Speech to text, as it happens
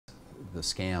the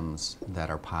scams that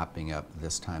are popping up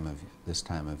this time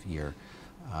of year.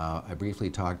 I briefly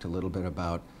talked a little bit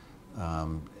about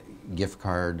gift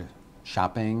card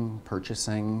shopping,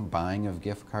 purchasing, buying of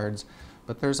gift cards,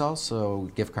 but there's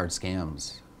also gift card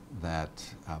scams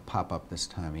that pop up this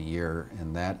time of year,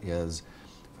 and that is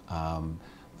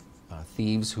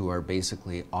thieves who are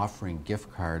basically offering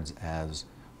gift cards as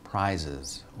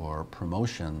prizes or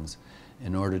promotions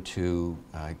in order to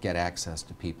get access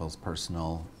to people's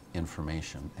personal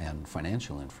information and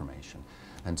financial information.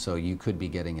 And so you could be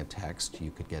getting a text,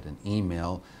 you could get an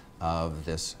email of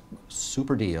this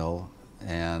super deal,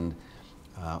 and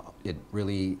it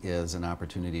really is an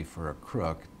opportunity for a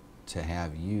crook to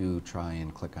have you try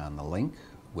and click on the link,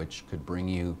 which could bring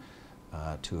you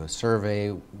to a survey,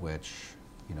 which,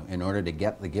 you know, in order to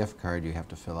get the gift card, you have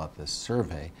to fill out this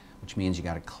survey, which means you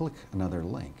got to click another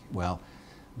link. Well,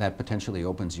 that potentially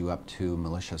opens you up to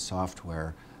malicious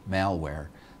software, malware,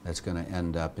 that's going to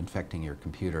end up infecting your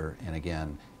computer and,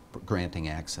 again, granting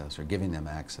access or giving them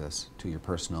access to your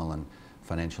personal and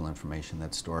financial information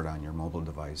that's stored on your mobile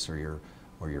device or your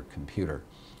computer.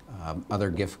 Other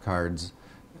gift cards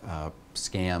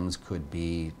scams could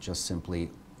be just simply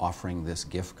offering this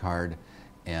gift card,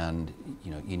 and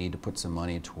you need to put some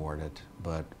money toward it,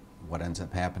 but what ends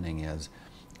up happening is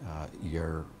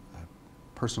your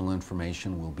personal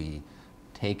information will be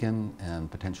taken and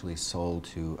potentially sold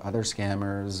to other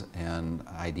scammers and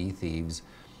ID thieves.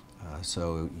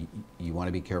 So you want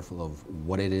to be careful of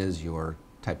what it is you're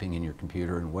typing in your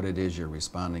computer and what it is you're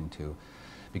responding to,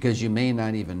 because you may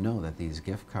not even know that these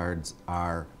gift cards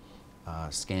are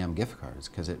scam gift cards,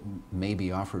 because it may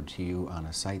be offered to you on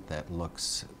a site that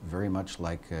looks very much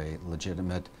like a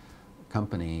legitimate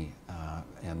company,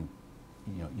 and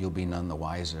you'll be none the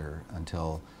wiser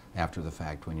until after the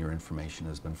fact, when your information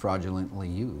has been fraudulently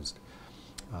used.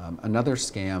 Another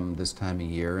scam this time of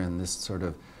year, and this sort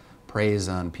of preys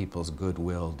on people's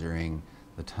goodwill during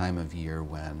the time of year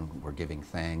when we're giving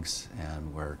thanks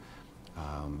and we're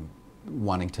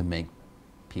wanting to make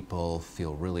people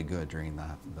feel really good during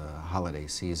the holiday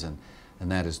season,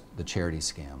 and that is the charity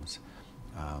scams.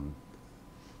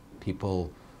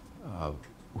 People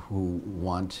who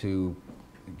want to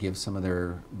give some of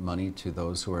their money to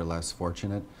those who are less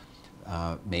fortunate,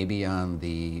 maybe on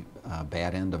the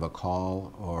bad end of a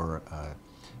call or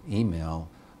email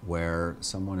where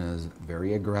someone is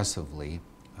very aggressively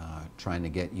trying to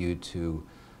get you to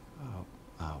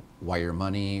wire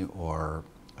money or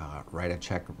write a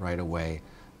check right away,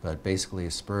 but basically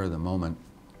a spur of the moment.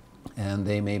 And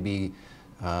they may be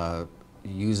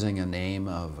using a name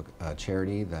of a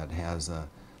charity that has a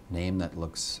name that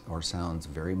looks or sounds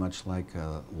very much like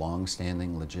a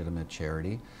long-standing legitimate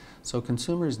charity. So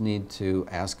consumers need to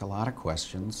ask a lot of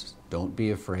questions. Don't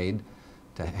be afraid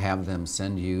to have them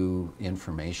send you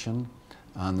information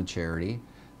on the charity.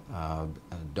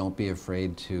 Don't be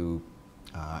afraid to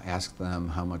ask them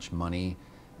how much money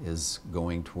is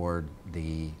going toward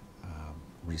the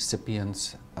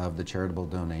recipients of the charitable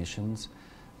donations.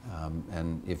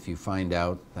 And if you find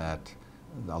out that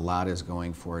a lot is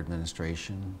going for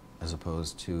administration as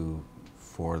opposed to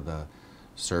for the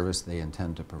service they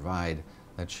intend to provide,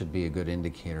 that should be a good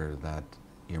indicator that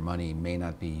your money may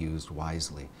not be used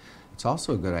wisely. It's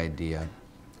also a good idea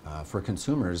for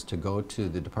consumers to go to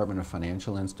the Department of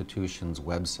Financial Institutions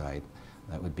website.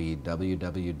 That would be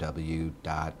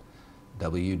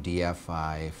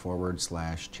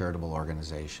www.wdfi/charitable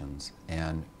organizations,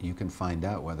 and you can find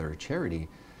out whether a charity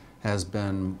has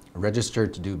been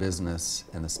registered to do business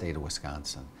in the state of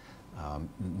Wisconsin.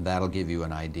 That'll give you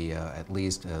an idea, at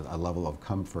least a level of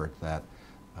comfort that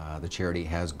the charity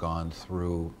has gone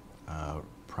through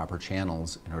proper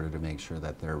channels in order to make sure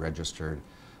that they're registered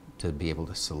to be able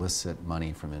to solicit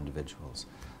money from individuals.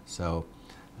 So,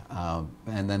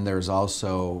 and then there's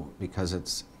also, because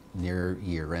it's near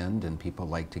year end and people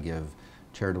like to give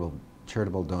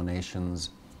charitable donations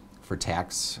for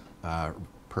tax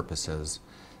purposes,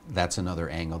 that's another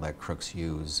angle that crooks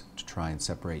use to try and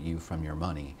separate you from your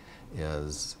money,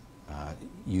 is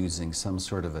using some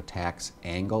sort of a tax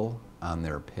angle on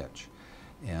their pitch.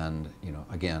 And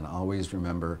again, always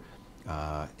remember,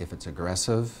 if it's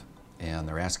aggressive and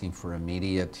they're asking for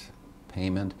immediate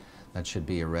payment, that should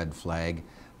be a red flag.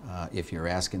 If you're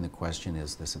asking the question,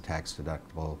 is this a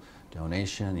tax-deductible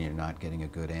donation, and you're not getting a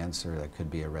good answer, that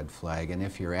could be a red flag. And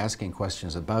if you're asking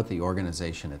questions about the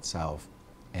organization itself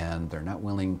and they're not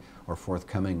willing or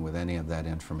forthcoming with any of that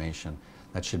information,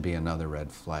 that should be another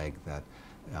red flag that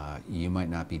you might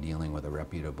not be dealing with a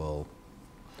reputable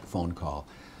phone call.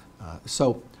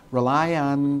 So rely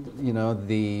on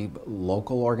the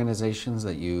local organizations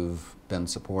that you've been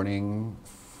supporting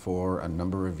for a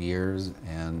number of years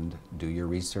and do your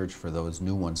research for those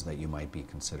new ones that you might be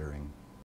considering.